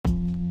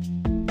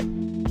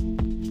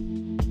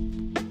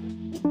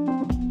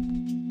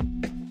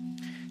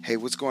Hey,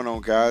 what's going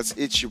on, guys?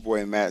 It's your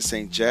boy Matt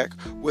St. Jack.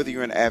 Whether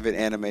you're an avid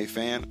anime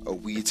fan, a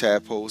wee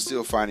tadpole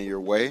still finding your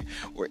way,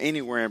 or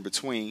anywhere in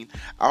between,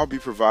 I'll be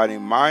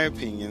providing my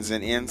opinions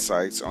and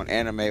insights on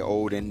anime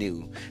old and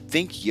new.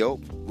 Think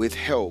Yelp with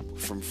help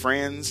from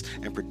friends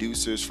and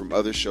producers from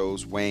other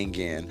shows weighing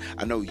in.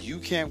 I know you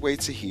can't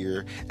wait to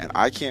hear, and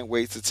I can't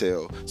wait to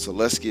tell, so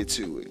let's get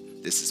to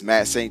it. This is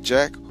Matt St.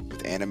 Jack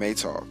with Anime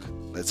Talk.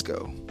 Let's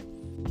go.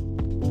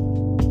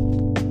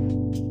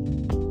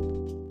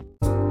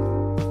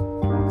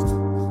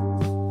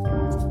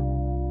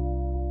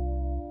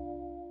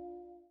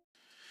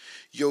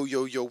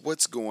 Yo,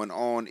 what's going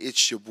on?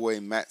 It's your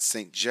boy Matt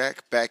St.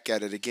 Jack back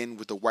at it again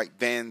with the white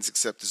vans,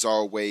 except as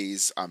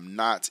always, I'm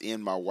not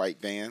in my white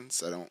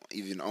vans. I don't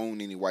even own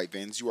any white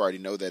vans. You already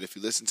know that if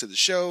you listen to the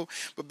show,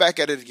 but back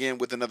at it again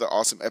with another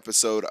awesome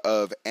episode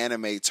of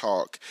Anime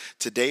Talk.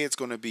 Today it's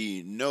going to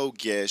be no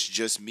guest,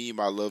 just me,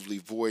 my lovely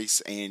voice,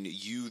 and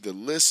you, the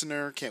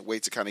listener. Can't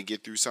wait to kind of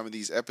get through some of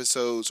these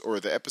episodes, or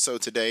the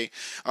episode today,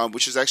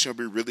 which is actually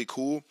going to be really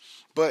cool.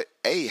 But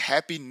hey,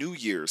 happy New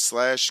Year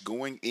 /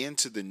 going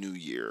into the new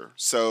year.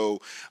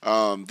 So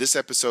this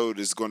episode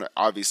is going to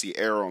obviously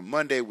air on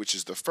Monday, which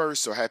is the 1st.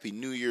 So happy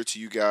New Year to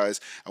you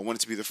guys. I wanted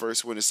to be the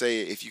first one to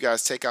say it. If you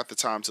guys take out the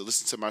time to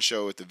listen to my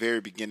show at the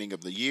very beginning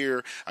of the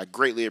year, I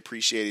greatly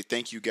appreciate it.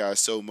 Thank you guys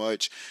so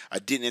much. I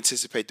didn't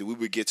anticipate that we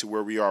would get to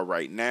where we are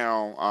right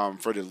now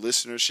for the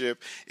listenership.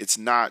 It's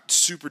not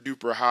super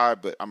duper high,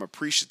 but I'm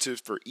appreciative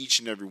for each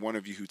and every one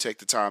of you who take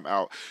the time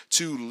out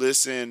to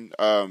listen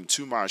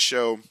to my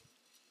show.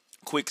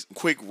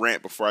 Quick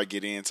rant before I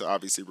get into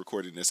obviously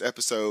recording this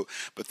episode,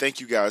 but thank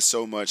you guys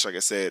so much. Like I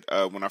said,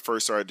 when I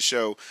first started the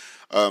show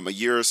a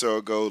year or so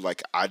ago,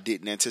 like I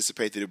didn't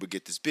anticipate that it would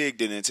get this big,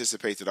 didn't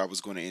anticipate that I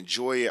was going to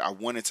enjoy it. I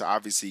wanted to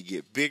obviously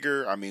get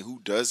bigger. I mean, who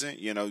doesn't?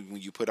 You know,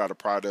 when you put out a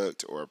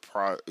product or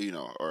product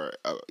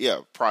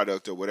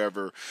or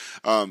whatever,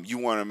 you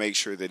want to make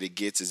sure that it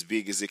gets as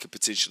big as it could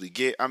potentially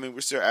get. I mean,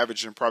 we're still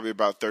averaging probably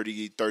about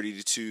 30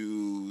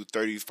 to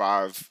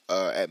 35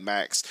 at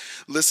max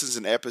listens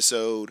an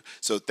episode.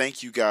 So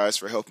thank you guys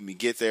for helping me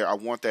get there. I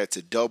want that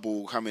to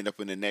double coming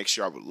up in the next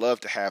year. I would love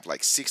to have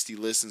like 60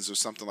 listens or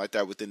something like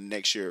that within the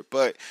next year,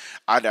 but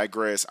I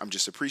digress. I'm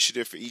just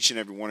appreciative for each and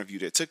every one of you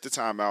that took the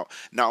time out,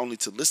 not only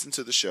to listen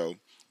to the show,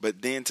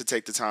 but then to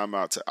take the time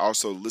out to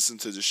also listen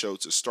to the show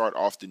to start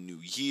off the new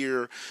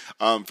year.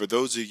 For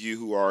those of you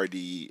who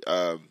already,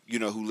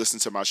 who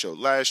listened to my show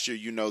last year,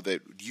 you know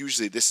that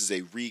usually this is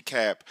a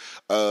recap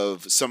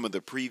of some of the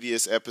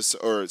previous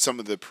episodes or some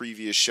of the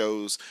previous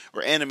shows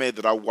or anime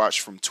that I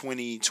watched from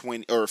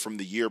 2020 or from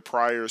the year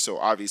prior. So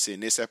obviously in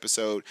this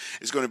episode,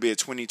 it's going to be a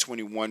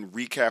 2021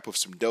 recap of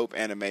some dope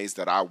animes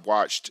that I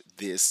watched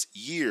this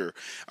year.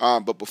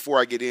 But before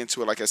I get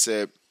into it, like I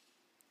said,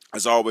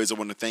 as always, I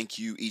want to thank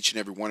you, each and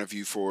every one of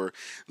you, for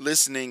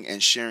listening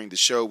and sharing the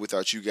show.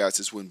 Without you guys,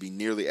 this wouldn't be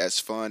nearly as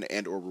fun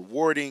and or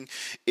rewarding.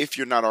 If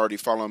you're not already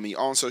following me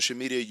on social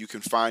media, you can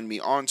find me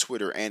on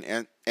Twitter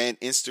and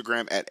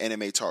Instagram at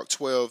Anime Talk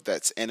 12.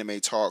 That's Anime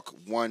Talk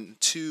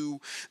 12.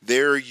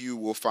 There you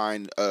will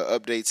find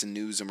updates and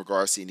news in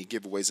regards to any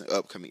giveaways and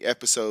upcoming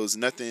episodes.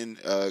 Nothing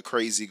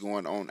crazy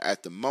going on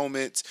at the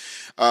moment.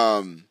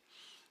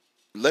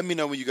 Let me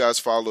know when you guys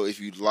follow if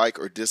you like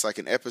or dislike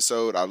an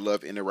episode. I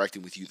love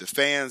interacting with you, the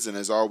fans. And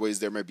as always,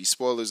 there may be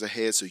spoilers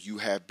ahead, so you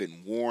have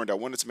been warned. I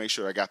wanted to make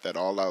sure I got that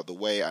all out of the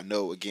way. I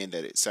know, again,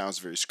 that it sounds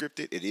very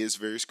scripted. It is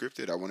very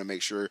scripted. I want to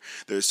make sure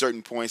there are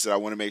certain points that I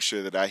want to make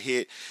sure that I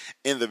hit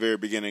in the very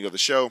beginning of the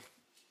show.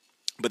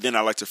 But then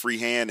I like to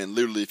freehand, and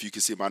literally, if you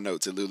can see my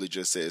notes, it literally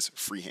just says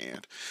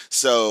freehand.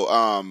 So,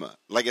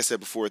 like I said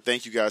before,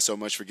 thank you guys so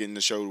much for getting the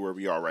show to where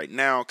we are right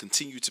now.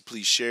 Continue to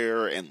please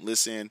share and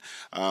listen,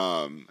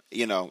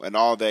 and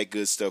all that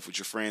good stuff with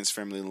your friends,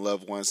 family, and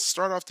loved ones.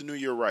 Start off the new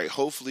year right.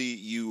 Hopefully,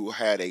 you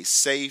had a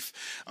safe,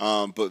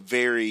 but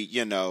very,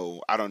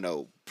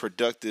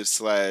 productive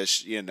 /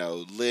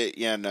 lit,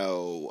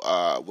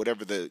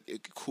 whatever the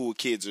cool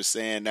kids are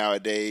saying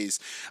nowadays,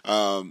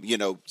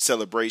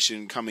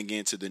 celebration coming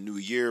into the new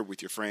year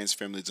with your friends,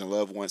 families, and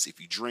loved ones.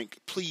 If you drink,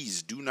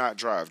 please do not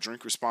drive.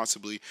 Drink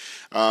responsibly.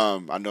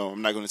 I know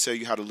I'm not going to tell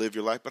you how to live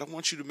your life, but I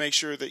want you to make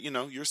sure that,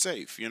 you're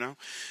safe,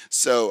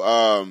 So,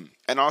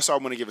 and also I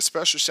want to give a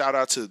special shout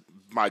out to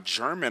my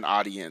German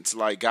audience.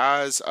 Like,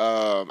 guys,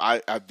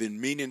 I've been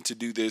meaning to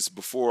do this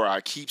before.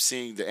 I keep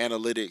seeing the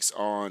analytics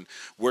on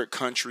where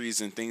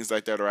countries and things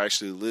like that are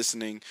actually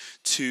listening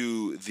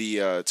to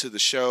the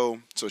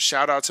show. So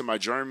shout out to my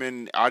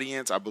German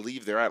audience. I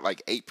believe they're at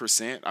like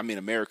 8%. I mean,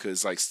 America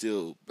is like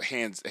still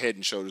head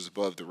and shoulders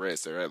above the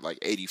rest. They're at like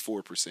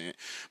 84%.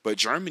 But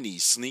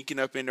Germany's sneaking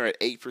up in there at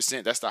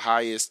 8%. That's the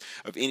highest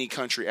of any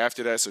country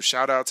after that. So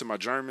shout out to my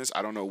Germans.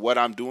 I don't know what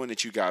I'm doing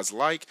that you guys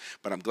like,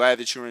 but I'm glad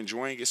that you're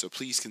enjoying it. So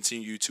please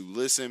continue to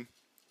listen.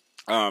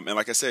 And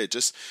like I said,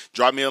 just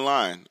drop me a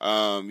line.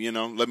 Let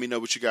me know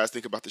what you guys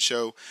think about the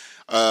show.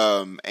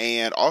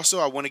 And also,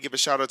 I want to give a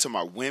shout out to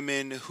my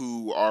women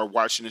who are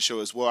watching the show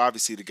as well.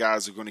 Obviously, the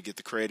guys are going to get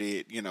the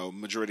credit.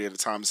 Majority of the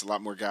time, it's a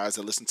lot more guys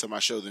that listen to my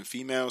show than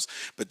females.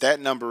 But that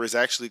number is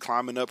actually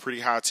climbing up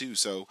pretty high too.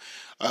 So,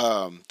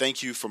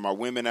 thank you for my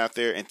women out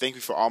there, and thank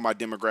you for all my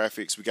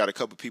demographics. We got a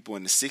couple people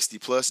in the 60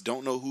 plus.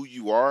 Don't know who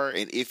you are,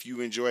 and if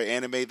you enjoy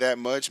anime that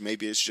much,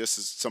 maybe it's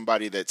just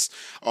somebody that's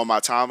on my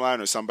timeline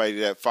or somebody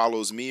that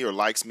follows me or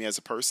likes me as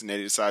a person.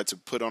 They decide to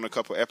put on a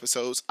couple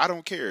episodes. I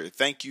don't care.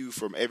 Thank you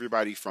from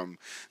everybody from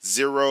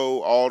 0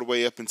 all the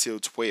way up until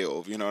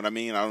 12. You know what I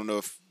mean? I don't know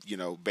if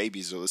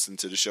babies are listening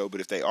to the show,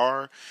 but if they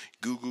are,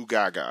 goo goo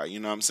gaga, you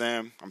know what I'm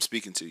saying? I'm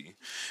speaking to you.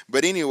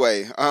 But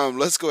anyway,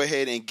 let's go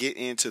ahead and get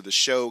into the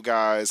show,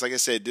 guys. Like I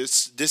said,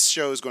 this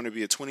show is going to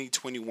be a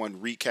 2021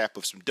 recap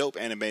of some dope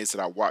animes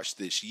that I watched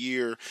this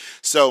year.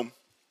 So,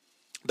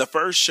 the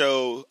first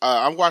show,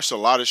 I watched a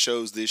lot of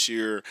shows this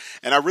year,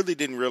 and I really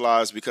didn't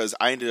realize because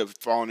I ended up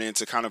falling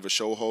into kind of a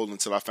show hole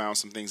until I found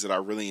some things that I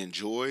really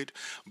enjoyed.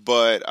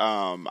 But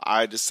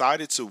I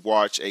decided to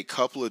watch a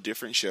couple of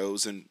different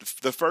shows, and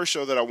the first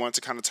show that I wanted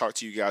to kind of talk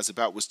to you guys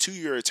about was To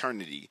Your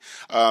Eternity,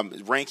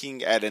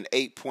 ranking at an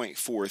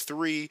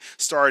 8.43,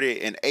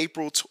 started on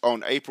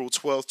April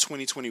 12th,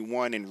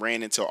 2021, and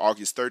ran until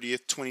August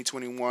 30th,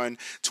 2021,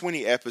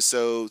 20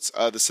 episodes.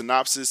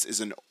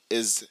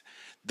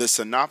 The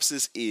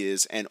synopsis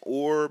is an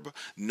orb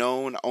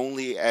known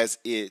only as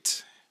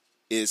it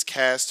is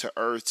cast to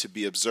Earth to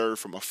be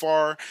observed from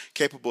afar,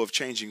 capable of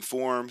changing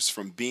forms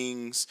from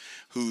beings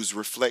whose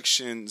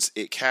reflections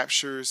it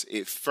captures.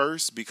 It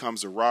first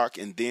becomes a rock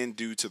and then,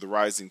 due to the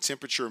rising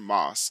temperature,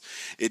 moss.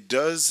 It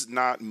does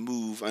not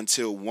move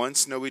until one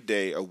snowy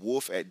day a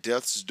wolf at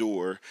death's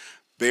door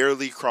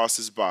barely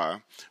crosses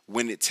by.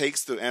 When it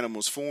takes the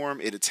animal's form,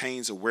 it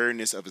attains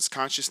awareness of its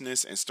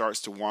consciousness and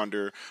starts to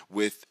wander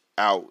with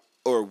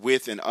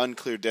an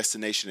unclear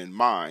destination in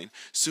mind.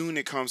 Soon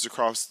it comes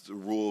across the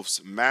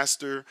wolf's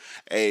master,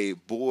 a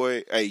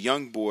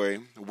young boy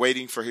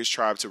waiting for his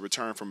tribe to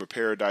return from a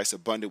paradise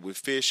abundant with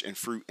fish and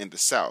fruit in the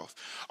south.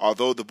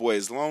 Although the boy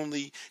is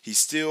lonely, he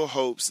still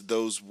hopes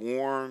those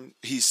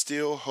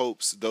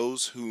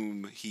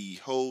whom he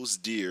holds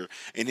dear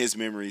in his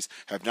memories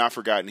have not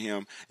forgotten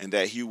him, and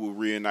that he will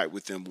reunite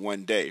with them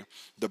one day.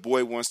 The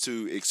boy wants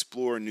to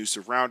explore new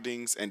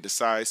surroundings and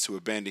decides to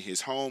abandon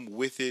his home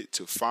with it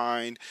to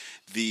find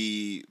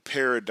the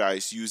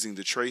paradise using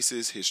the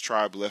traces his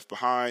tribe left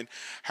behind.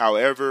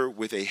 However,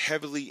 with a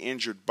heavily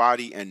injured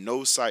body and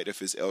no sight of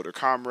his elder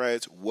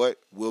comrades, what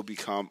will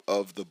become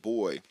of the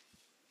boy?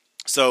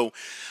 So,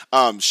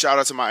 shout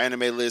out to my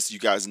anime list. You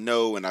guys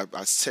know, and I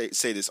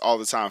say this all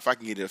the time, if I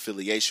can get an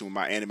affiliation with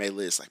my anime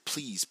list, like,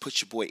 please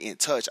put your boy in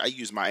touch. I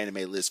use my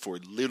anime list for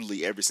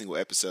literally every single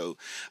episode.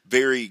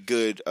 Very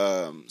good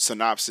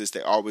synopsis.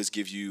 They always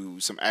give you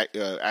some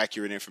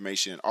accurate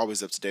information,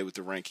 always up to date with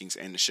the rankings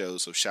and the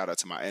shows. So shout out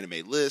to my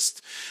anime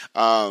list.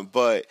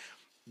 But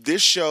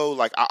this show,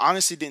 like, I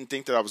honestly didn't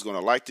think that I was going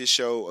to like this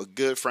show. A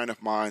good friend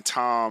of mine,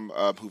 Tom,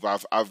 who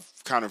I've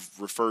kind of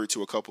referred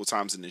to a couple of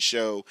times in the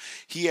show,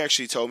 he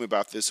actually told me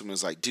about this and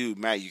was like, dude,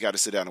 Matt, you got to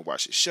sit down and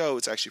watch this show.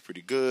 It's actually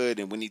pretty good.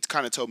 And when he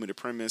kind of told me the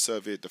premise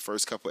of it, the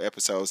first couple of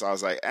episodes, I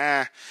was like,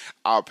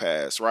 I'll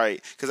pass,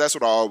 right? Because that's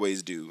what I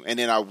always do. And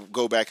then I'll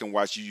go back and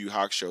watch Yu Yu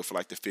Hakusho for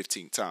like the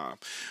 15th time.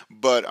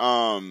 But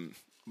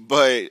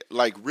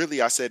like,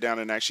 really, I sat down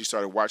and actually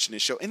started watching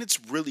this show, and it's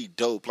really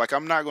dope. Like,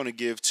 I'm not going to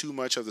give too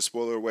much of the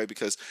spoiler away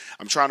because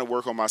I'm trying to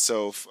work on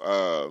myself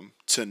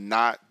to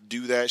not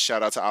do that.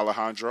 Shout out to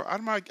Alejandro. I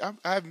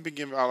haven't been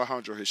giving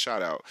Alejandro his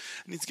shout out.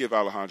 I need to give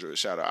Alejandro a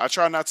shout out. I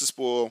try not to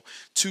spoil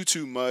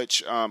too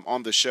much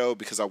on the show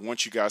because I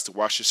want you guys to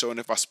watch the show, and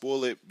if I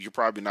spoil it,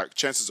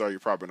 chances are you're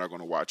probably not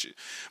going to watch it.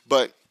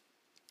 But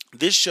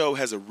this show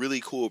has a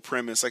really cool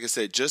premise. Like I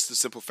said, just the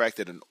simple fact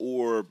that an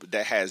orb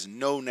that has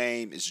no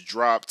name is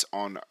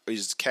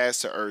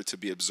cast to Earth to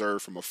be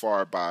observed from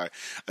afar by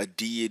a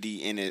deity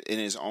in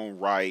his own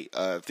right.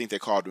 I think they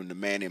called him the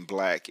Man in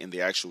Black in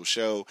the actual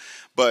show,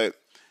 but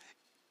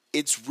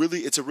it's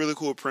a really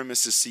cool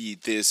premise to see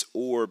this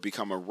orb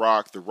become a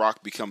rock, the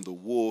rock become the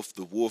wolf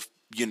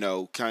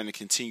kind of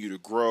continue to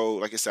grow.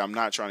 Like I said, I'm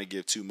not trying to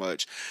give too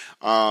much,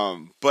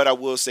 but I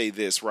will say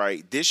this,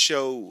 right? This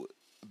show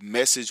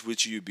message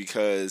with you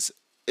because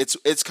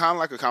it's kind of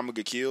like a Kama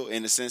ga Kill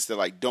in the sense that,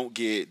 like, don't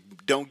get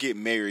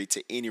married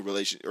to any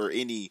relation or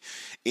any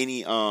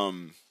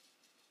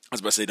I was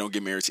about to say, don't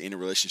get married to any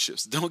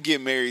relationships. Don't get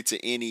married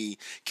to any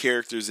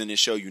characters in this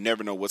show. You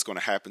never know what's going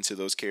to happen to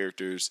those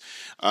characters.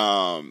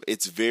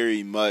 It's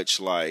very much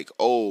like,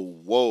 oh,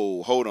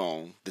 whoa, hold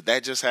on. Did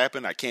that just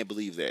happen? I can't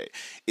believe that.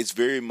 It's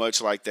very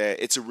much like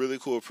that. It's a really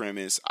cool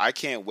premise. I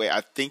can't wait. I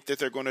think that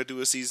they're going to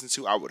do a season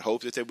 2. I would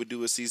hope that they would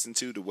do a season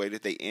 2 the way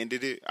that they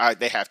ended it.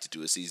 They have to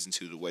do a season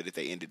 2 the way that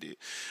they ended it.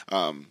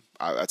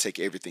 I take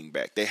everything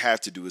back. They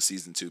have to do a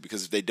season 2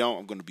 because if they don't,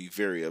 I'm going to be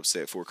very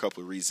upset for a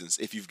couple of reasons.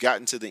 If you've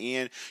gotten to the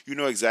end, you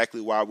know exactly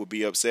why I would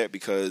be upset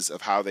because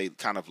of how they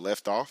kind of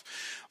left off.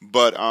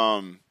 But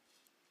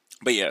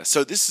But yeah,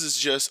 so this is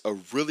just a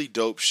really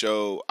dope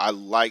show. I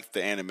like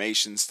the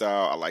animation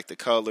style. I like the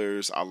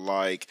colors. I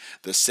like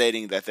the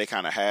setting that they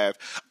kind of have.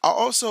 I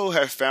also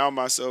have found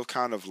myself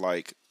kind of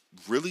like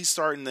really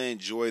starting to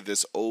enjoy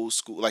this old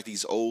school, like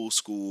these old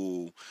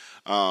school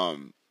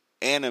um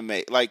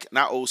anime, like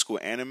not old school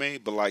anime,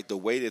 but like the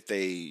way that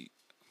they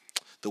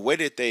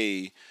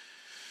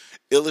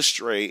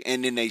illustrate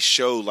and then they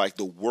show like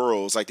the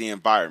worlds, like the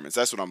environments.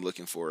 That's what I'm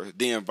looking for,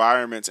 the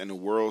environments and the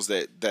worlds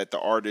that the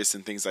artists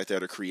and things like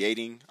that are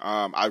creating.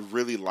 I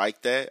really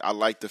like that. I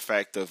like the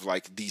fact of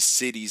like these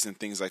cities and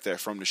things like that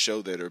from the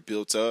show that are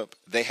built up.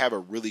 They have a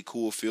really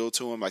cool feel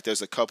to them. Like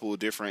there's a couple of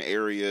different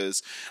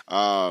areas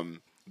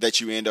that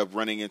you end up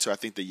running into. I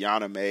think the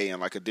Yaname and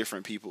like a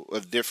different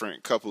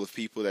couple of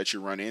people that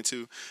you run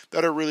into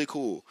that are really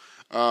cool.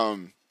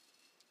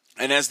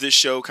 And as this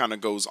show kind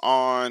of goes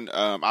on,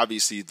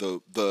 obviously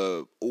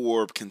the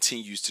orb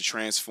continues to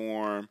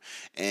transform,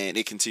 and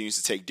it continues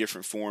to take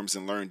different forms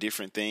and learn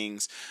different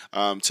things,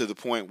 to the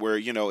point where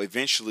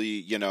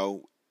eventually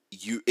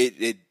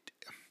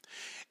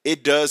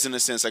it does, in a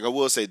sense. Like I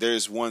will say,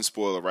 there's one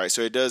spoiler, right?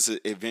 So it does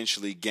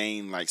eventually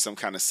gain like some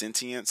kind of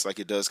sentience. Like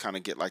it does kind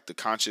of get like the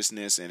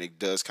consciousness, and it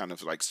does kind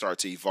of like start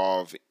to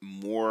evolve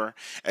more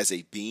as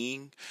a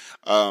being,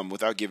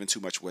 without giving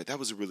too much away. That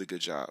was a really good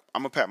job.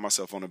 I'm gonna pat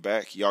myself on the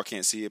back. Y'all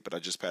can't see it, but I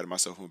just patted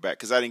myself on the back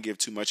because I didn't give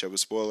too much of a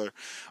spoiler.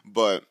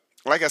 But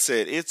like I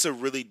said, it's a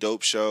really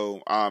dope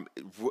show.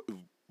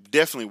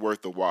 Definitely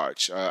worth the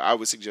watch. I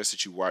would suggest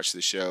that you watch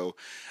the show.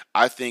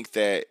 I think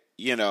that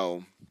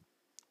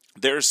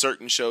there are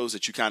certain shows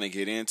that you kind of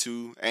get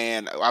into,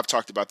 and I've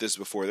talked about this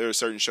before. There are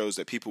certain shows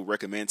that people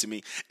recommend to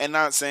me, and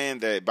not saying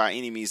that by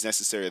any means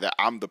necessary that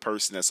I'm the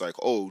person that's like,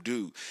 oh,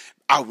 dude,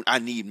 I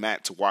need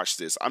Matt to watch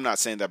this. I'm not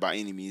saying that by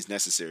any means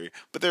necessary,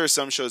 but there are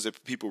some shows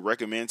that people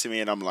recommend to me,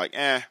 and I'm like,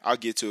 I'll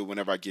get to it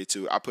whenever I get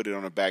to it. I put it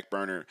on a back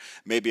burner.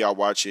 Maybe I'll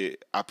watch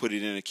it. I put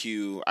it in a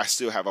queue. I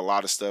still have a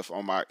lot of stuff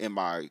in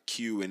my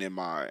queue and in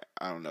my,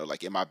 I don't know,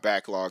 like in my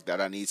backlog that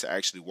I need to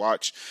actually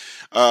watch.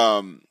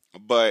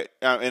 But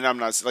and I'm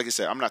not, like I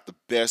said, I'm not the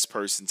best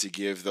person to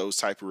give those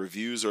type of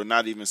reviews, or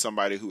not even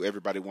somebody who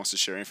everybody wants to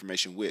share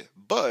information with.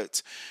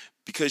 But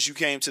because you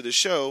came to the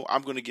show,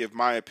 I'm going to give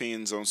my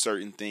opinions on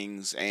certain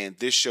things, and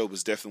this show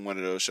was definitely one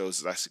of those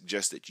shows that I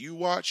suggest that you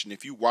watch. And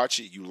if you watch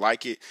it, you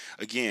like it,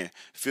 again,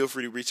 feel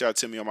free to reach out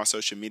to me on my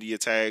social media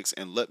tags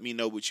and let me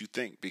know what you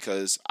think,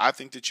 because I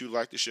think that you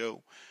like the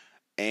show.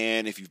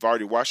 And if you've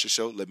already watched the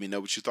show, let me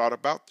know what you thought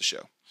about the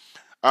show.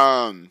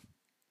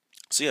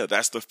 So yeah,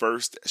 that's the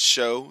first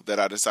show that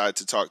I decided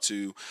to talk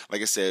to.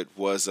 Like I said,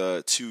 was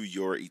To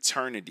Your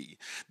Eternity.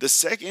 The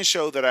second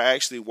show that I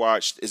actually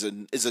watched is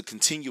a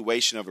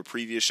continuation of a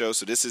previous show.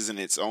 So this isn't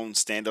its own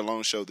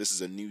standalone show. This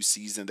is a new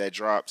season that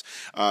dropped.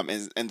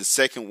 And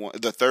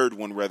the third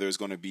one rather, is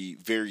going to be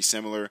very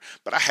similar.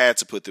 But I had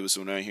to put this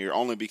one on here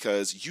only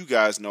because you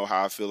guys know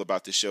how I feel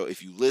about this show.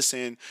 If you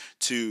listen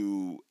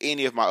to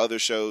any of my other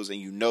shows and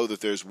you know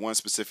that there's one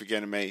specific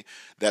anime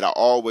that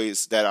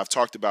I've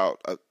talked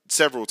about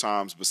several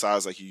times,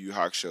 besides like Yu Yu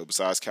Hakusho,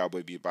 besides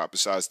Cowboy Bebop,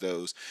 besides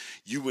those,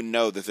 you would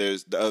know that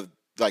there's the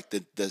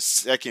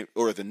second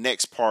or the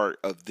next part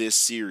of this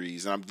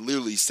series, and I'm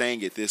literally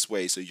saying it this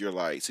way so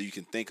you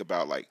can think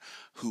about like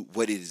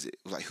what is it,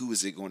 like who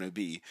is it going to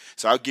be.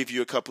 So I'll give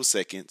you a couple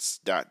seconds. ...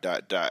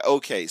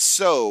 Okay,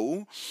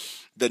 so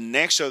the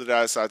next show that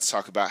I decided to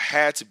talk about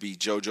had to be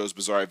JoJo's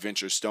Bizarre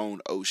Adventure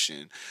Stone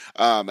Ocean.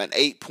 An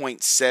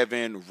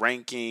 8.7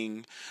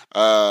 ranking.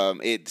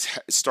 It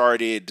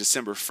started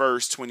December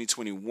 1st,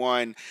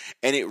 2021,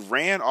 and it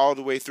ran all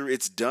the way through.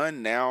 It's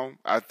done now.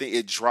 I think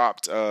it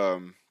dropped.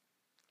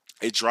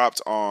 It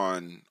dropped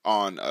on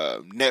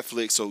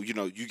Netflix, so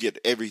you get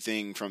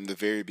everything from the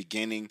very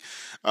beginning.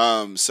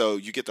 So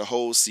you get the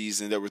whole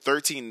season. There were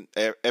 13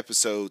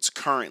 episodes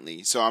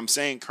currently. So I'm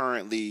saying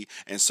currently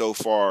and so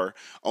far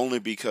only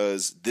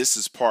because this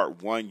is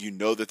part one. You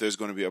know that there's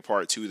going to be a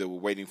part two that we're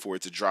waiting for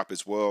it to drop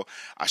as well.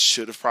 I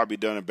should have probably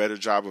done a better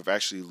job of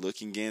actually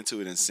looking into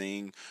it and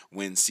seeing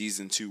when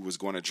season two was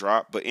going to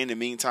drop. But in the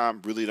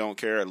meantime, really don't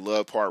care. I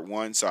love part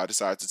one, so I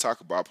decided to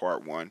talk about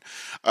part one.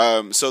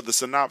 So the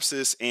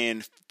synopsis: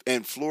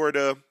 in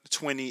Florida,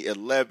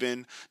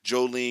 2011,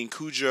 Jolene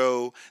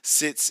Cujo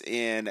sits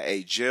in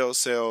a jail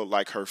cell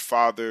like her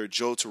father,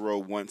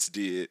 Jotaro, once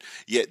did.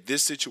 Yet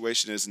this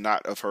situation is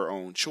not of her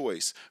own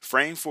choice.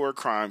 Framed for a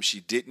crime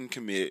she didn't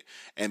commit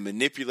and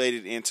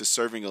manipulated into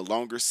serving a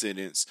longer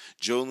sentence,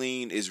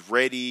 Jolene is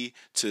ready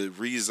to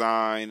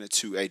resign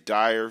to a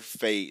dire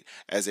fate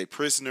as a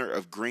prisoner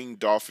of Green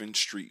Dolphin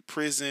Street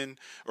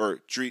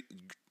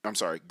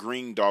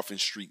Green Dolphin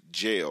Street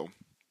Jail.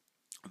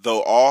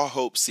 Though all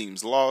hope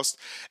seems lost,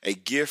 a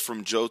gift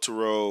from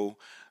Jotaro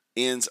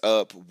ends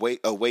up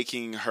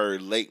awakening her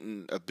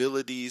latent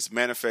abilities,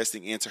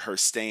 manifesting into her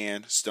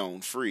stand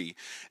stone free.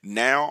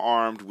 Now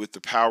armed with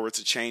the power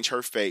to change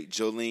her fate,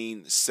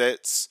 Jolene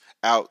sets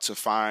out to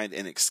find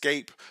an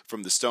escape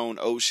from the stone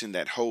ocean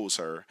that holds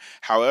her.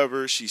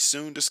 However, she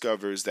soon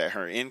discovers that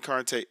her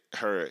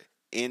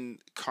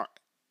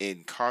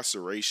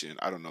incarceration,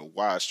 I don't know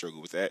why I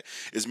struggle with that,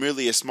 is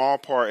merely a small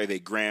part of a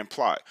grand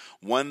plot,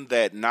 one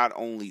that not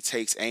only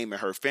takes aim at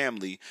her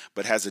family,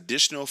 but has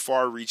additional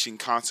far-reaching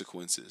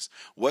consequences.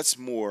 What's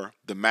more,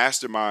 the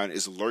mastermind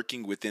is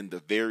lurking within the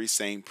very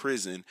same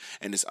prison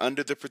and is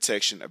under the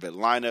protection of a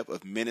lineup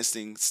of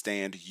menacing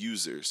stand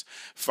users.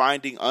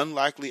 Finding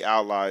unlikely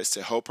allies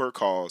to help her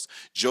cause,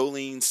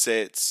 Jolene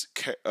sets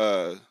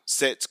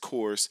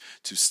course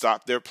to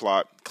stop their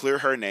plot, clear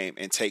her name,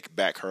 and take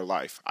back her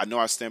life. I know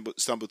I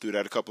stumbled through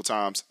that a couple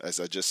times, as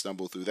I just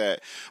stumbled through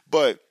that,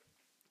 but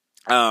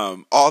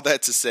all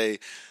that to say,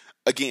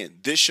 again,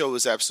 this show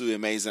is absolutely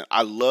amazing.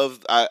 I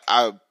love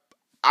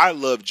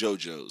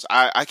JoJo's.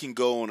 I can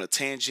go on a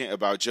tangent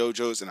about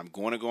JoJo's, and I'm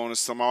going to go on a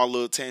small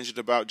little tangent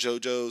about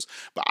JoJo's,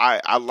 but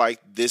I like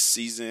this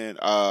season.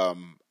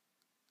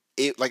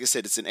 Like I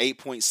said, it's an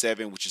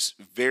 8.7, which is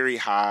very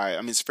high.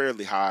 I mean, it's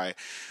fairly high.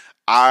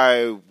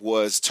 I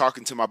was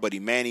talking to my buddy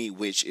Manny,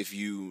 which, if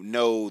you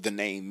know the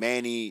name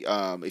Manny,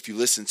 if you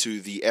listen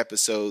to the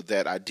episode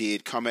that I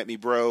did, Come At Me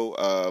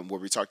Bro, where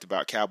we talked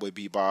about Cowboy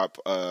Bebop,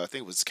 I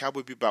think it was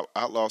Cowboy Bebop,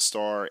 Outlaw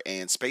Star,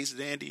 and Space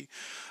Dandy.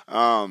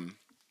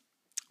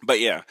 But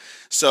yeah,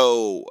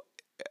 so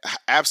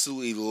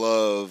absolutely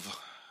love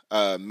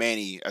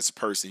Manny as a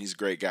person. He's a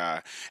great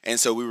guy. And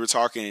so we were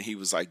talking, and he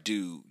was like,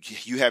 dude,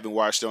 you haven't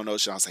watched Stone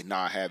Ocean? I was like,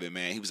 nah, I haven't,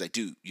 man. He was like,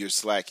 dude, you're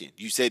slacking.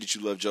 You say that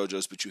you love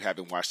JoJo's, but you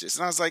haven't watched this.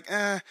 And I was like,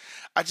 I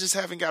just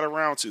haven't got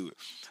around to it.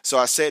 So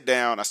I sat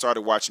down, I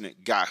started watching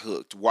it, got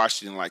hooked,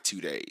 watched it in like 2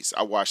 days.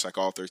 I watched like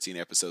all 13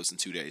 episodes in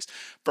 2 days.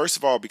 First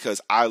of all,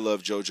 because I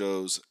love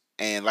JoJo's.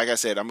 And like I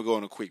said, I'm going to go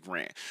on a quick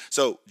rant.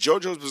 So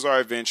JoJo's Bizarre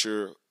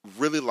Adventure,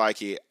 really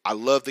like it. I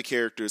love the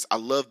characters. I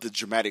love the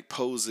dramatic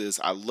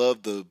poses. I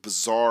love the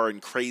bizarre and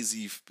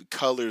crazy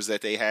colors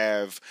that they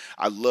have.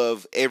 I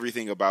love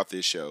everything about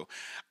this show.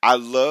 I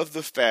love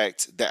the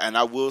fact that, and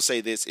I will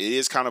say this, it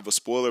is kind of a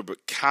spoiler,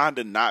 but kind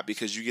of not,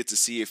 because you get to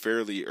see it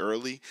fairly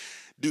early.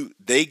 Dude,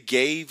 they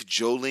gave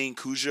Jolene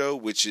Cujo,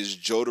 which is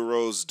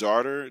Jotaro's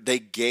daughter, they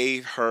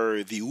gave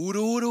her the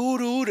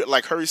ood,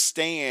 like her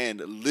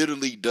stand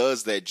literally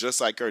does that just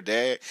like her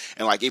dad.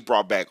 And like it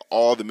brought back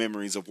all the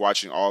memories of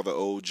watching all the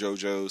old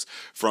JoJo's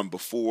from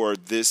before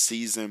this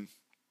season.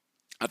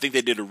 I think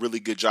they did a really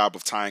good job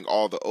of tying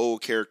all the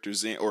old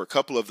characters in, or a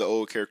couple of the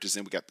old characters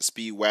in. We got the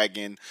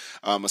Speedwagon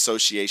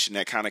Association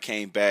that kind of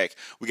came back.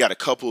 We got a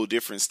couple of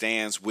different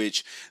stands,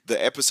 which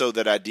the episode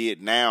that I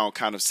did now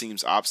kind of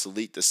seems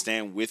obsolete, the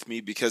Stand With Me,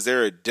 because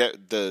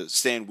the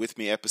Stand With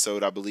Me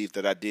episode, I believe,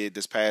 that I did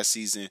this past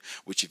season,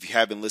 which if you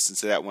haven't listened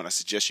to that one, I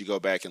suggest you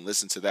go back and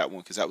listen to that one,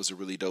 because that was a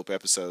really dope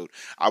episode.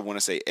 I want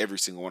to say every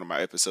single one of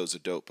my episodes are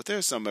dope, but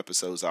there's some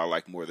episodes I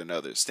like more than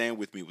others. Stand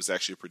With Me was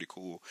actually pretty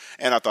cool,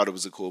 and I thought it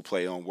was a cool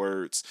play on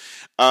words.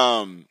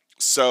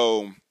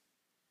 So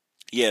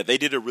yeah, they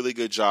did a really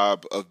good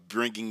job of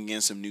bringing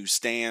in some new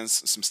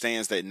stands, some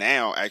stands that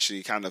now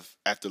actually kind of,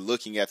 after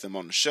looking at them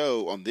on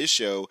this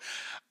show,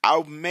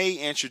 I may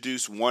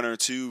introduce one or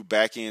two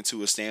back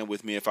into a Stand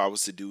With Me if I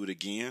was to do it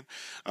again.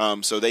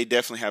 So they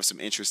definitely have some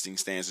interesting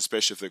stands,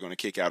 especially if they're going to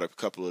kick out a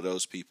couple of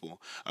those people,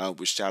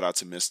 which shout out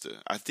to Mr.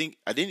 I think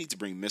I did need to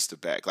bring Mr.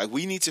 back. Like,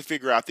 we need to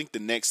figure out, I think the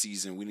next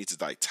season we need to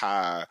like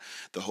tie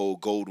the whole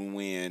Golden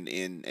Wind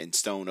and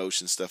Stone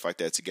Ocean stuff like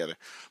that together.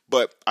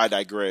 But I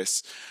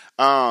digress.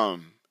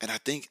 And I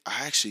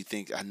actually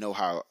think I know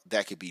how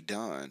that could be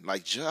done.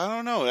 Like, I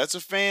don't know, that's a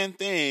fan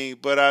thing,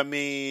 but I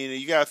mean,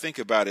 you gotta think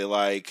about it.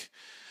 Like,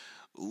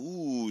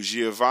 ooh,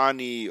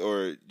 Giovanni,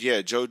 or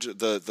yeah,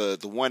 JoJo,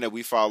 the one that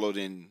we followed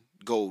in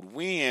Golden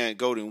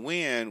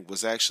Wind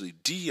was actually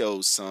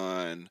Dio's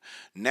son.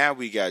 Now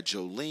we got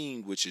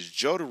Jolene, which is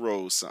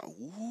Jotaro's son.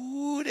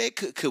 Ooh,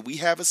 could we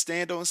have a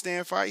stand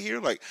fight here?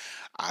 Like,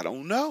 I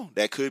don't know.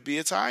 That could be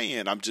a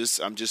tie-in. It's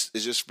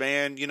just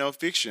fan,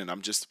 fiction.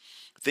 I'm just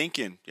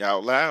thinking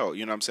out loud,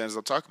 you know what I'm saying, as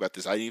I'm talking about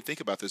this. I didn't even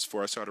think about this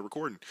before I started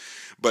recording,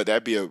 but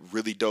that'd be a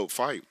really dope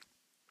fight.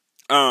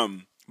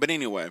 But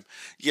anyway,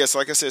 yes,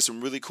 like I said, some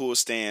really cool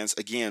stands.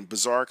 Again,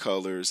 bizarre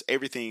colors,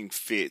 everything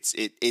fits.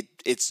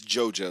 It's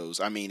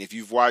JoJo's. I mean, if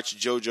you've watched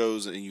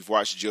JoJo's and you've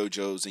watched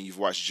JoJo's and you've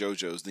watched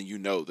JoJo's, then you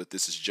know that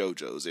this is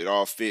JoJo's. It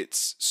all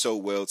fits so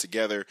well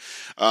together.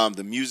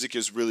 The music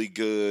is really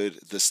good.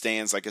 The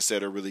stands, like I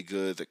said, are really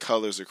good. The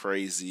colors are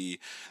crazy.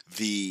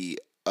 The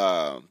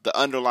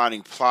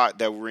underlining plot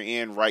that we're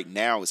in right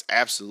now is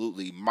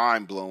absolutely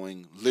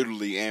mind-blowing,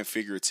 literally and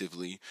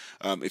figuratively.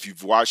 If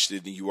you've watched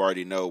it, then you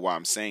already know why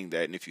I'm saying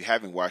that. And if you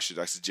haven't watched it,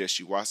 I suggest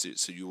you watch it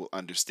so you will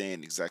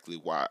understand exactly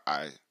why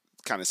I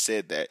kind of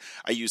said that.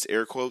 I used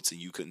air quotes and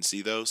you couldn't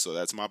see those, so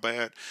that's my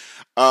bad.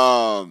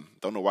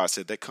 Don't know why I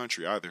said that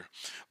country either.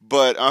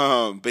 But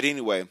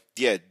anyway,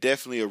 yeah,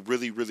 definitely a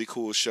really, really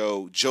cool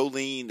show.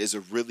 Jolene is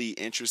a really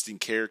interesting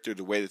character,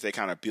 the way that they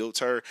kind of built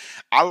her.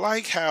 I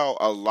like how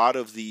a lot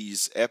of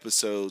these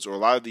episodes or a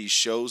lot of these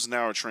shows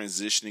now are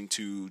transitioning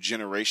to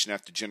generation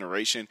after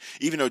generation,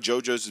 even though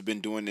JoJo's has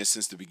been doing this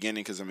since the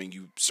beginning, because I mean,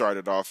 you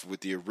started off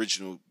with the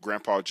original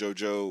Grandpa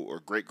JoJo or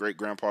great great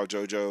Grandpa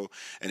JoJo,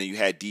 and then you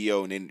had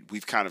Dio, and then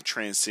we've kind of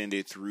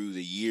transcended through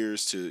the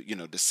years to,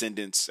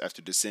 descendants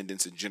after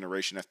descendants and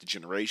generation after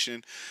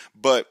generation.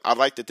 But I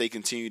like that they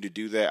continue to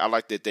do that. I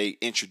like that they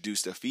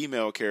introduced a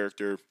female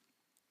character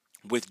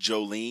with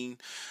Jolene.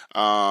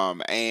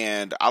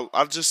 And I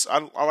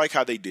like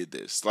how they did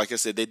this. Like I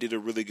said, they did a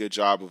really good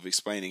job of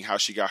explaining how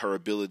she got her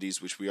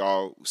abilities, which we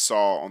all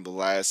saw on the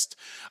last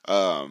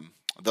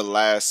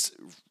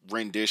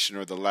rendition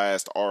or the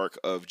last arc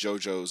of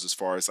JoJo's, as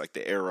far as like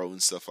the arrow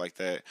and stuff like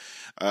that.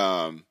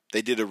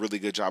 They did a really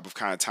good job of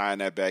kind of tying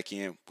that back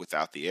in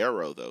without the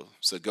arrow, though.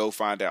 So go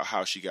find out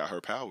how she got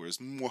her powers.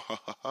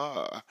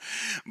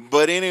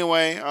 But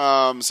anyway,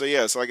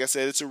 so like I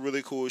said, it's a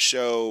really cool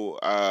show.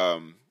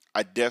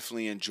 I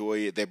definitely enjoy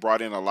it. They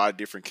brought in a lot of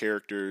different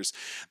characters.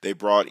 They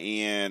brought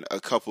in a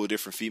couple of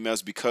different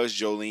females because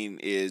Jolene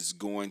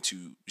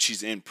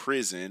she's in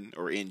prison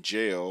or in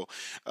jail.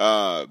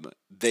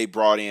 They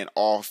brought in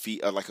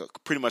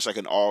pretty much like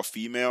an all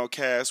female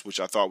cast,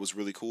 which I thought was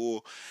really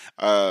cool,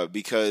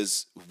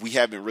 because we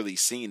haven't really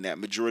seen that.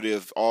 Majority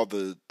of all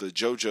the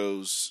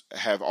JoJos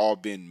have all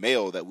been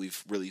male that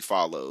we've really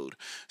followed.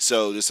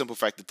 So the simple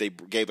fact that they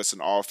gave us an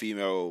all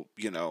female,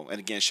 and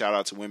again, shout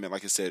out to women,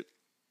 like I said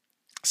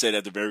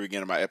at the very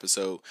beginning of my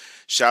episode,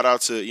 shout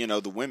out to,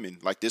 the women.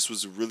 Like, this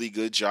was a really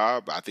good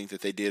job. I think that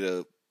they did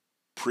a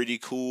pretty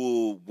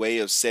cool way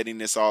of setting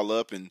this all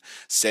up and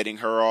setting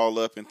her all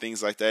up and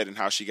things like that, and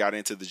how she got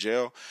into the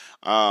jail.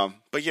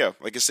 But yeah,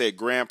 like I said,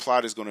 grand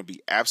plot is going to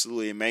be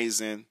absolutely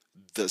amazing.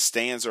 The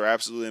stands are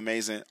absolutely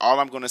amazing. All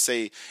I'm going to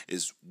say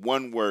is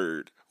one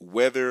word: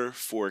 weather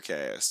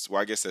forecast.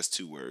 Well, I guess that's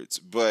two words,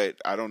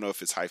 but I don't know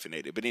if it's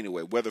hyphenated. But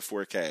anyway, weather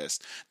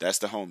forecast. That's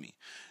the homie.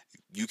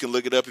 You can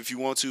look it up if you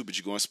want to, but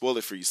you're going to spoil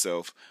it for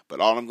yourself. But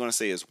all I'm going to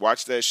say is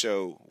watch that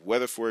show.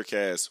 Weather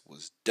forecast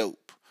was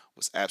dope.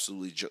 Was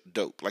absolutely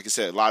dope. Like I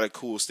said, a lot of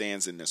cool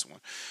stands in this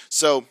one.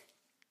 So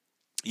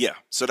yeah.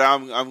 So now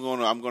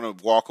I'm gonna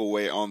walk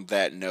away on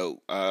that note.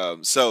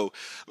 So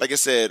like I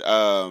said,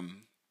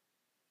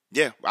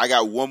 yeah, I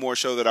got one more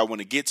show that I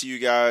want to get to you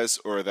guys,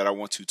 or that I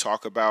want to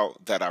talk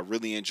about, that I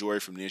really enjoy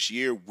from this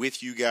year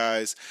with you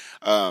guys.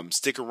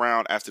 Stick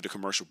around after the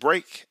commercial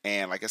break,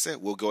 and like I said,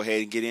 we'll go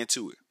ahead and get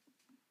into it.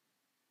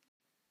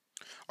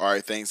 All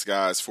right, thanks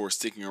guys for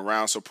sticking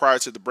around. So prior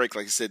to the break,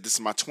 like I said, this is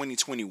my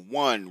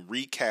 2021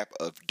 recap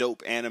of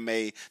dope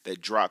anime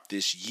that dropped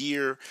this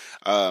year.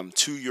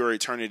 To Your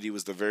Eternity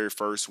was the very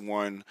first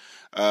one.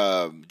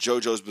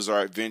 JoJo's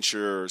Bizarre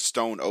Adventure,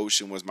 Stone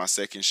Ocean was my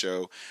second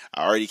show.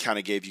 I already kind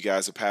of gave you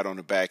guys a pat on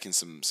the back and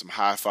some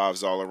high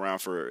fives all around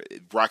for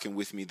rocking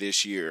with me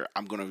this year.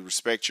 I'm going to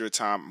respect your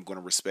time. I'm going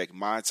to respect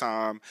my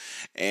time,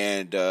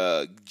 and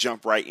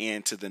jump right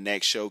into the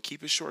next show.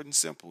 Keep it short and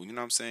simple. You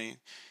know what I'm saying?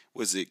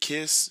 Was it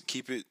Kiss?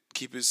 Keep it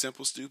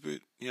simple,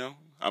 stupid. I'm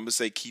gonna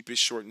say keep it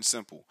short and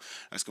simple.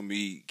 That's gonna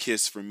be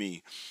Kiss for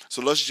me.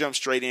 So let's jump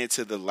straight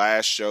into the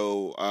last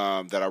show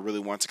that I really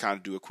want to kind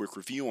of do a quick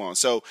review on.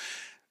 So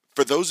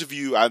for those of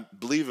you, I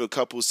believe a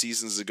couple of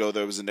seasons ago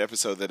there was an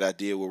episode that I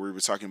did where we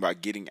were talking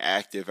about getting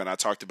active, and I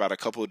talked about a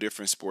couple of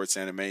different sports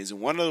animes. And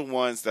one of the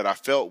ones that I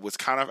felt was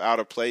kind of out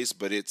of place,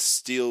 but it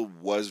still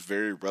was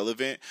very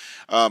relevant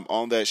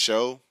on that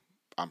show,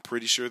 I'm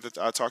pretty sure that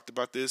I talked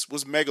about this,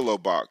 was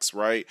Megalobox,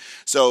 right?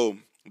 So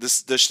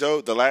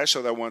the last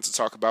show that I wanted to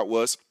talk about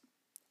was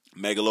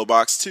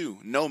Megalobox 2,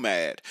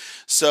 Nomad.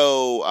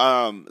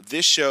 So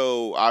this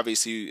show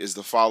obviously is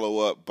the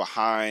follow-up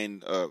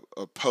behind a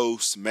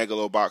post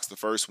Megalobox, the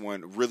first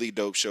one. Really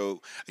dope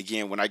show.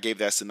 Again, when I gave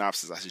that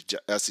synopsis,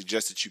 I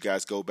suggested you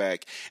guys go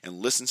back and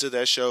listen to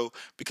that show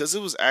because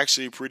it was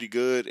actually pretty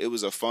good. It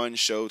was a fun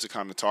show to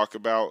kind of talk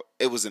about.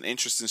 It was an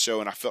interesting show,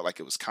 and I felt like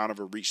it was kind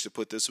of a reach to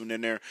put this one in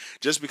there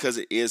just because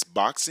it is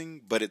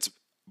boxing, but it's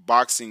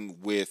boxing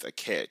with a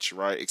catch,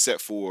 right?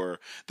 Except for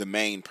the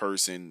main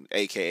person,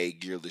 aka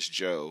Gearless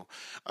Joe.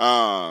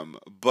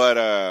 But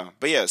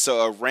yeah,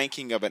 so a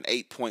ranking of an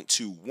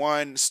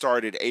 8.21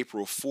 started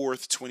April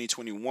 4th,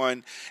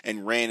 2021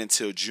 and ran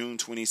until June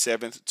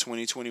 27th,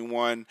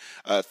 2021.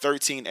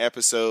 13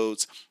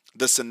 episodes.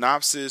 The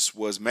synopsis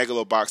was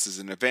Megalobox is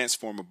an advanced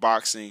form of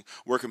boxing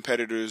where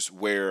competitors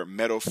wear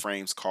metal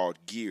frames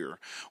called gear.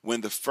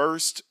 When the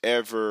first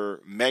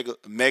ever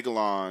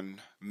Megalonia,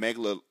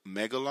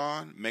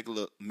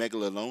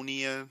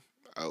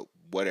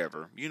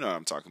 whatever, you know what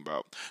I'm talking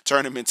about,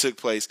 tournament took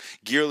place,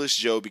 Gearless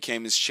Joe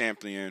became his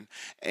champion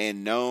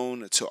and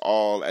known to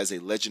all as a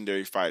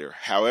legendary fighter.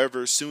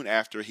 However, soon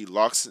after, he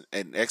lost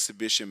an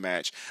exhibition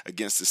match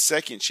against the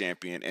second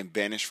champion and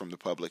banished from the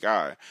public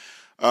eye.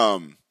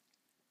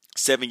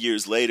 7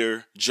 years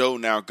later, Joe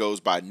now goes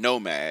by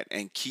Nomad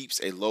and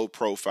keeps a low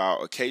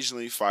profile,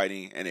 occasionally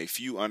fighting in a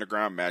few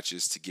underground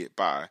matches to get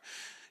by.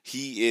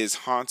 He is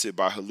haunted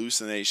by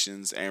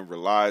hallucinations and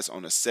relies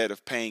on a set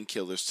of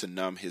painkillers to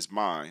numb his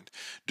mind.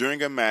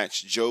 During a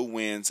match, Joe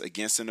wins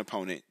against an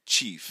opponent,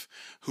 Chief,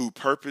 who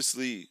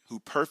purposefully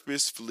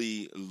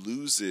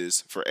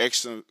loses for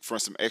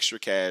some extra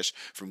cash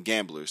from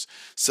gamblers.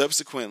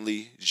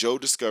 Subsequently, Joe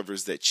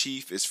discovers that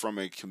Chief is from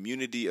a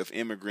community of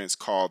immigrants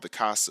called the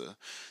Casa.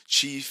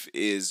 Chief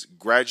is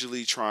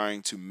gradually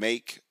trying to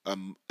make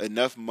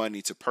enough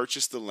money to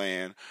purchase the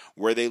land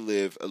where they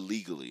live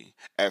illegally.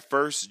 At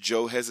first,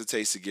 Joe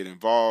hesitates to get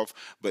involved,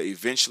 but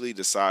eventually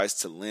decides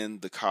to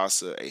lend the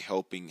Casa a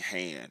helping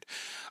hand.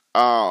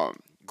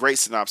 Great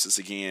synopsis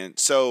again.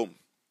 So,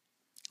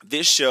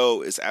 this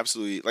show is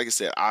absolutely, like I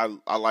said,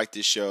 I like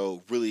this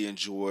show. Really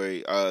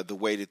enjoy the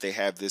way that they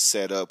have this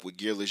set up with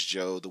Gearless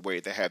Joe, the way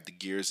they have the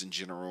gears in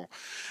general.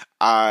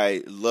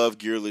 I love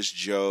Gearless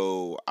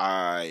Joe.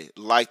 I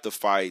like the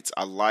fights.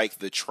 I like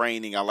the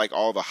training. I like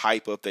all the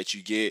hype up that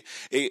you get.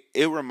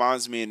 It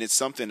reminds me, and it's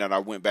something that I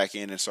went back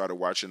in and started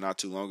watching not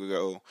too long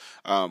ago,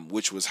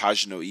 which was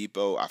Hajime no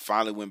Ippo. I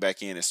finally went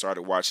back in and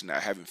started watching that.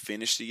 I haven't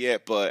finished it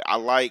yet, but I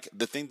like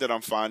the thing that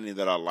I'm finding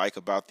that I like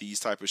about these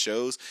type of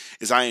shows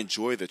is I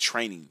enjoy the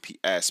training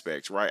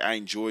aspect, right? I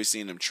enjoy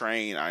seeing them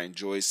train. I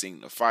enjoy seeing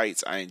the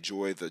fights. I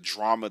enjoy the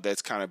drama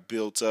that's kind of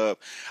built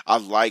up. I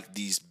like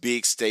these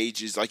big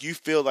stages. Like, you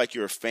feel like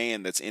you're a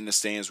fan that's in the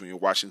stands when you're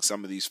watching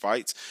some of these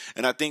fights.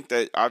 And I think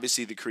that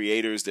obviously the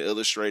creators, the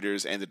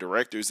illustrators, and the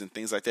directors and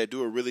things like that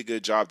do a really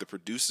good job. The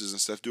producers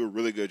and stuff do a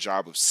really good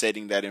job of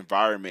setting that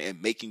environment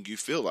and making you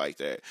feel like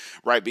that,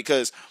 right?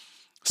 Because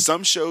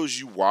some shows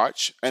you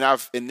watch, and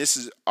this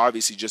is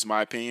obviously just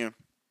my opinion.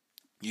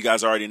 You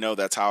guys already know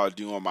that's how I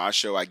do on my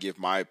show. I give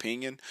my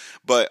opinion.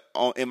 But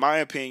in my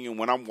opinion,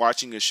 when I'm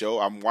watching a show,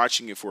 I'm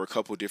watching it for a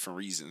couple different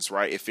reasons,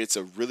 right? If it's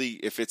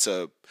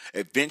a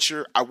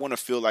adventure, I want to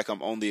feel like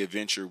I'm on the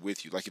adventure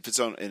with you. Like if it's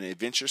on an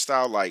adventure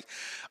style, like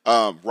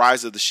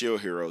Rise of the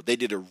Shield Hero, they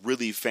did a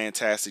really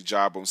fantastic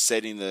job on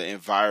setting the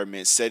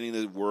environment, setting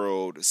the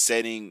world,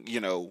 setting,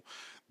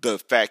 the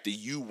fact that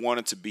you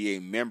wanted to be a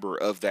member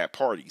of that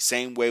party.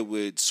 Same way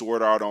with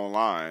Sword Art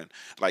Online.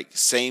 Like,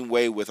 same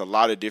way with a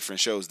lot of different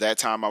shows. That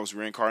time I was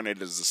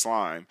reincarnated as a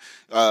slime.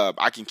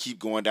 I can keep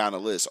going down the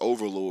list.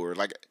 Overlord.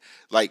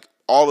 Like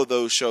all of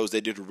those shows,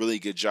 they did a really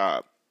good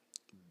job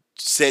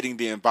setting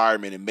the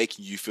environment and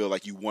making you feel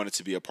like you wanted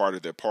to be a part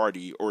of their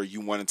party, or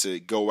you wanted to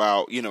go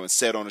out, and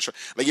set on a show.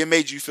 Like, it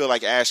made you feel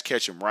like Ash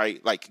Ketchum,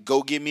 right? Like,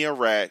 go get me a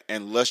rat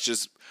and let's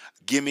just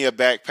give me a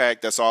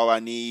backpack. That's all I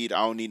need.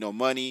 I don't need no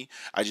money.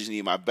 I just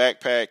need my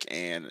backpack,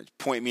 and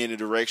point me in the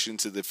direction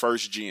to the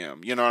first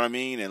gym. You know what I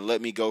mean? And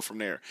let me go from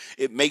there.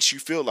 It makes you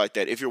feel like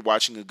that. If you're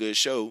watching a good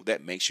show,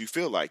 that makes you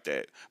feel like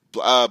that.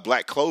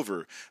 Black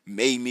Clover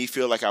made me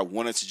feel like I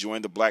wanted to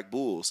join the Black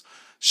Bulls.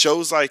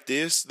 Shows like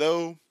this,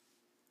 though,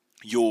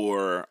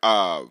 your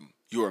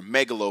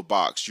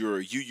Megalobox, your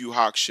Yu Yu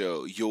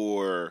Hakusho,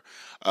 your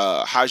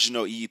Hajime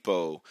no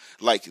Ippo,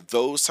 like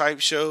those type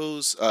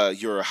shows,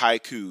 your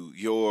Haiku,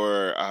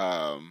 your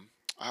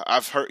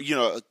I've heard,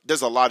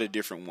 there's a lot of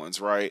different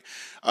ones, right?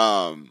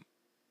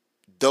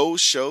 Those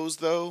shows,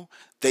 though,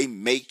 they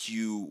make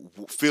you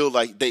feel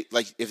like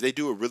if they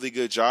do a really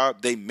good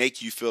job, they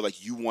make you feel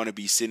like you want to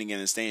be sitting in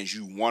the stands.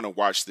 You want to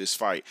watch this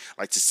fight,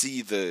 like to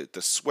see the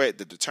sweat,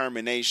 the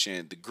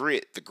determination, the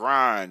grit, the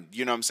grind.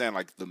 You know what I'm saying?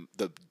 Like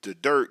the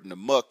dirt and the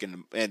muck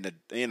and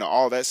the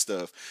all that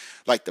stuff,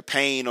 like the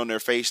pain on their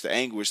face, the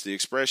anguish, the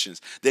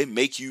expressions. They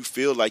make you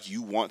feel like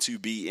you want to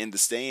be in the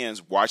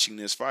stands watching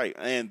this fight.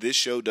 And this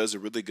show does a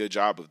really good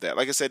job of that.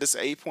 Like I said, it's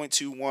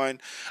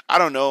 8.21. I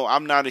don't know.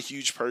 I'm not a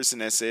huge person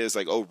that says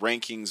like, oh,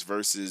 rankings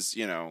versus,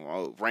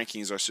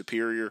 rankings are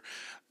superior.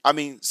 I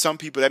mean, some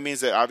people, that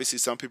means that obviously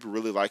some people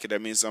really like it.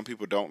 That means some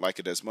people don't like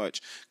it as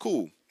much.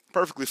 Cool.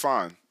 Perfectly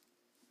fine.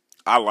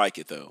 I like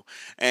it, though.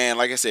 And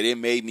like I said, it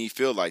made me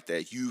feel like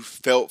that. You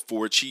felt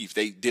for Chief.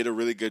 They did a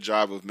really good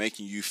job of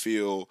making you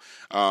feel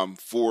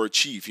for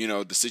Chief.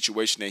 The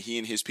situation that he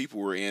and his people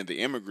were in, the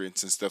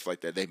immigrants and stuff like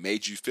that. They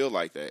made you feel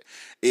like that.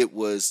 It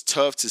was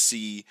tough to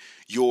see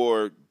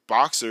your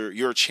boxer,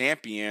 your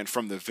champion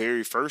from the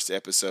very first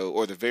episode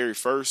or the very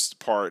first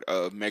part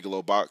of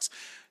Megalobox.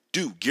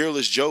 Dude,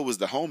 Gearless Joe was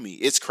the homie.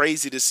 It's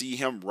crazy to see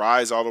him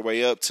rise all the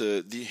way up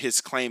to his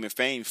claim and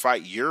fame,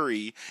 fight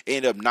Yuri,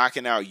 end up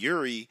knocking out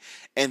Yuri,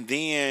 and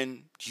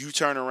then you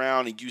turn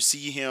around and you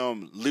see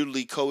him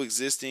literally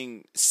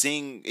coexisting,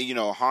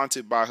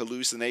 haunted by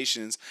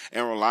hallucinations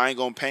and relying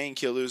on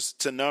painkillers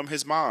to numb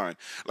his mind.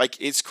 Like,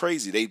 it's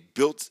crazy. They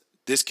built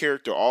this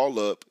character all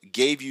up,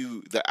 gave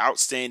you the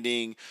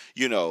outstanding,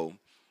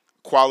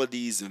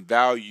 qualities and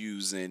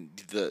values and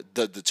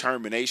the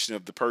determination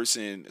of the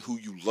person who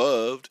you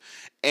loved,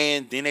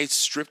 and then they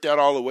stripped that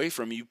all away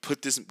from you,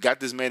 got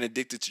this man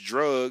addicted to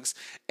drugs,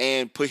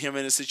 and put him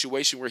in a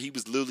situation where he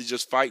was literally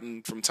just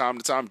fighting from time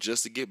to time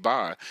just to get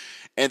by.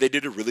 And they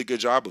did a really good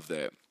job of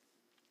that.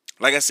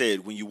 like I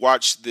said, when you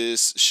watch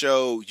this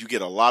show, you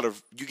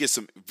get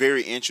some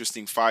very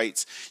interesting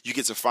fights. You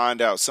get to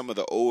find out some of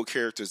the old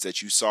characters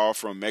that you saw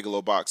from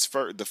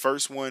Megalobox, the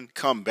first one,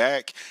 come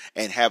back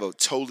and have a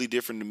totally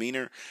different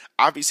demeanor.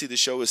 Obviously, the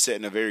show is set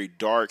in a very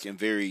dark and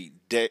very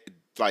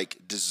like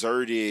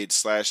deserted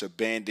slash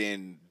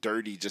abandoned,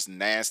 dirty, just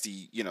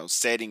nasty,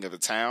 setting of the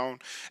town.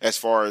 As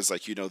far as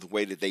like the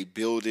way that they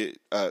build it,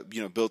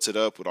 built it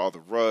up with all the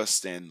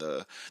rust and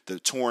the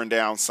torn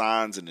down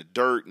signs and the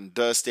dirt and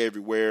dust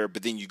everywhere.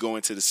 But then you go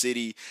into the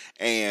city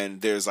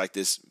and there's like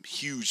this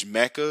huge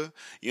mecca.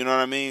 You know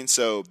what I mean?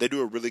 So they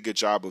do a really good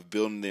job of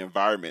building the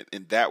environment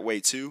in that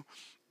way too.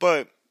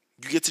 But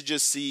you get to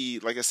just see,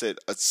 like I said,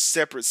 a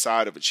separate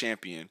side of a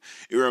champion.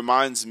 It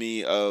reminds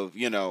me of,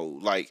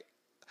 like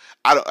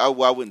I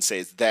wouldn't say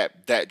it's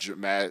that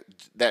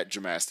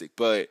dramatic,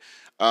 but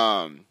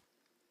um,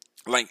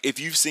 like if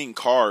you've seen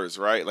Cars,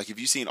 right? Like if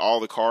you've seen all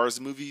the Cars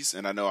movies,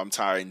 and I know I'm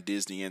tying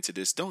Disney into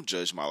this. Don't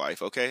judge my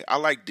life, okay? I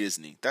like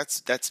Disney.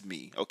 That's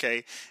me,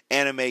 okay?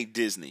 Anime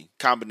Disney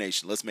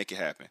combination. Let's make it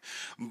happen.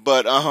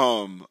 But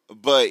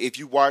if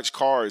you watch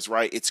Cars,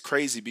 right? It's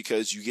crazy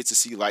because you get to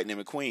see Lightning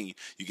McQueen.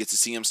 You get to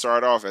see him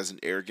start off as an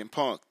arrogant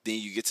punk.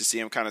 Then you get to see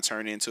him kind of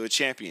turn into a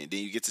champion.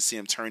 Then you get to see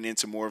him turn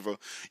into more of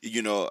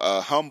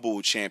a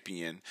humble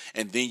champion.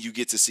 And then you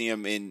get to see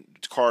him in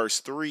Cars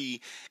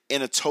 3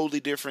 in a totally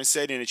different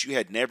setting that you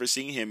had never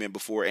seen him in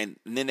before. And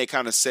then they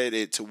kind of set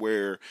it to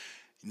where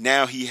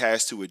now he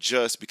has to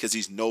adjust because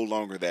he's no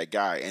longer that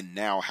guy. And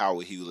now how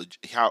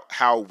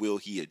will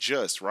he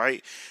adjust,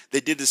 right? They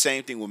did the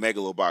same thing with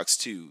Megalobox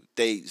 2.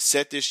 They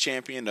set this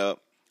champion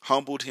up,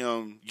 humbled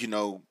him,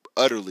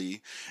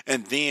 utterly,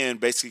 and then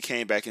basically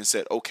came back and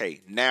said,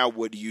 okay, now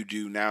what do you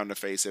do now in the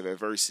face of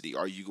adversity?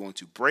 Are you going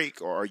to break,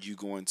 or are you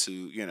going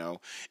to,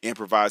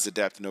 improvise,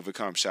 adapt, and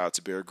overcome? Shout out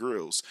to Bear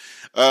Grylls.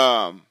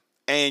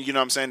 And you know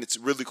what I'm saying? It's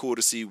really cool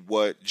to see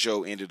what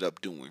Joe ended up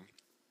doing.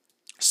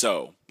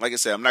 So, like I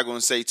said, I'm not going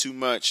to say too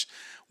much.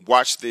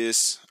 Watch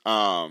this.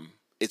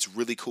 It's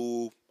really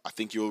cool. I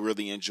think you'll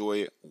really enjoy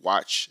it.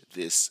 Watch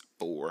this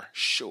for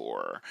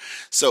sure.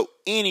 So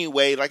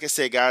anyway, like I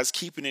said, guys,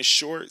 keeping it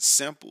short,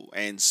 simple,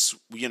 and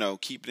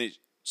keeping it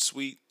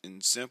sweet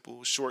and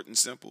simple, short and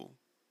simple.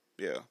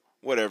 Yeah,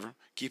 whatever.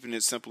 Keeping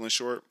it simple and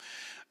short.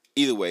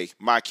 Either way,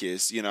 my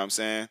kiss. You know what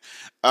I'm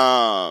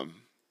saying?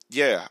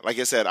 Yeah, like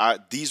I said,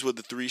 these were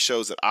the 3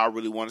 shows that I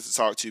really wanted to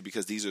talk to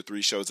because these are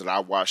 3 shows that I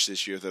watched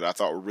this year that I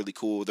thought were really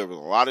cool. There were a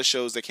lot of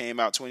shows that came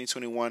out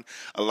 2021,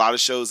 a lot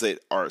of shows that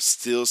are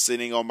still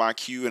sitting on my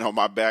queue and on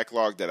my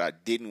backlog that I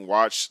didn't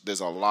watch. There's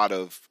a lot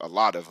of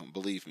them,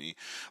 believe me.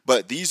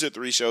 But these are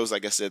 3 shows,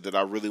 like I said, that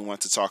I really want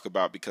to talk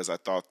about because I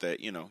thought that,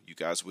 you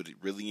guys would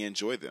really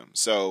enjoy them.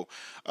 So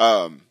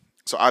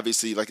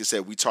obviously, like I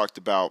said, we talked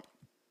about.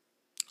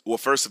 Well,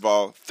 first of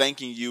all,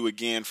 thanking you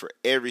again for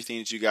everything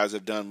that you guys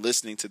have done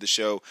listening to the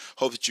show.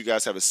 Hope that you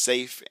guys have a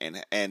safe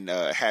and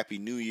happy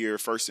new year,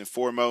 first and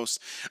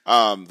foremost.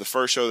 The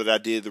first show that I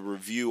did the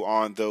review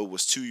on, though,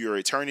 was To Your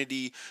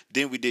Eternity.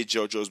 Then we did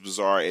JoJo's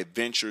Bizarre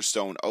Adventure,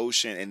 Stone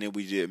Ocean. And then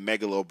we did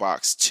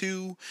Megalobox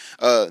 2,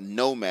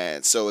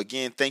 Nomad. So,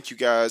 again, thank you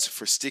guys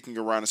for sticking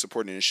around and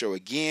supporting the show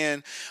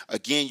again.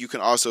 Again, you can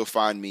also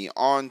find me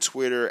on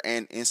Twitter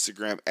and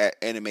Instagram at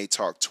Anime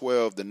Talk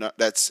 12.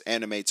 That's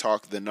Anime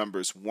Talk, the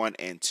numbers 1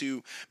 and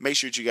 2. Make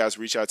sure that you guys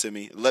reach out to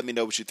me. Let me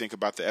know what you think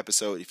about the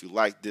episode. If you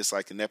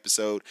dislike an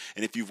episode,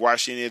 and if you've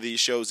watched any of these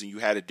shows and you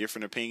had a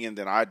different opinion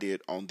than I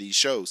did on these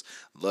shows,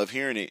 love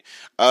hearing it.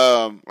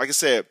 Like I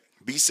said,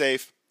 be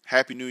safe.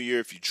 Happy New Year.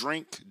 If you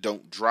drink,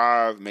 don't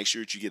drive. Make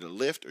sure that you get a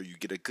lift or you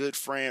get a good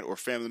friend or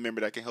family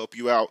member that can help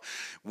you out.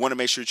 Want to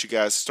make sure that you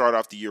guys start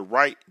off the year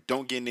right.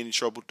 Don't get in any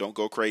trouble. Don't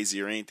go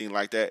crazy or anything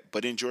like that.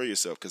 But enjoy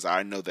yourself because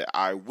I know that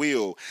I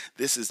will.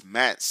 This is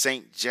Matt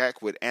St.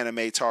 Jack with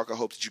Anime Talk. I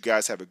hope that you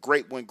guys have a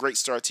great one. Great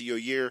start to your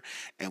year.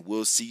 And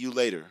we'll see you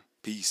later.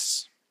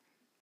 Peace.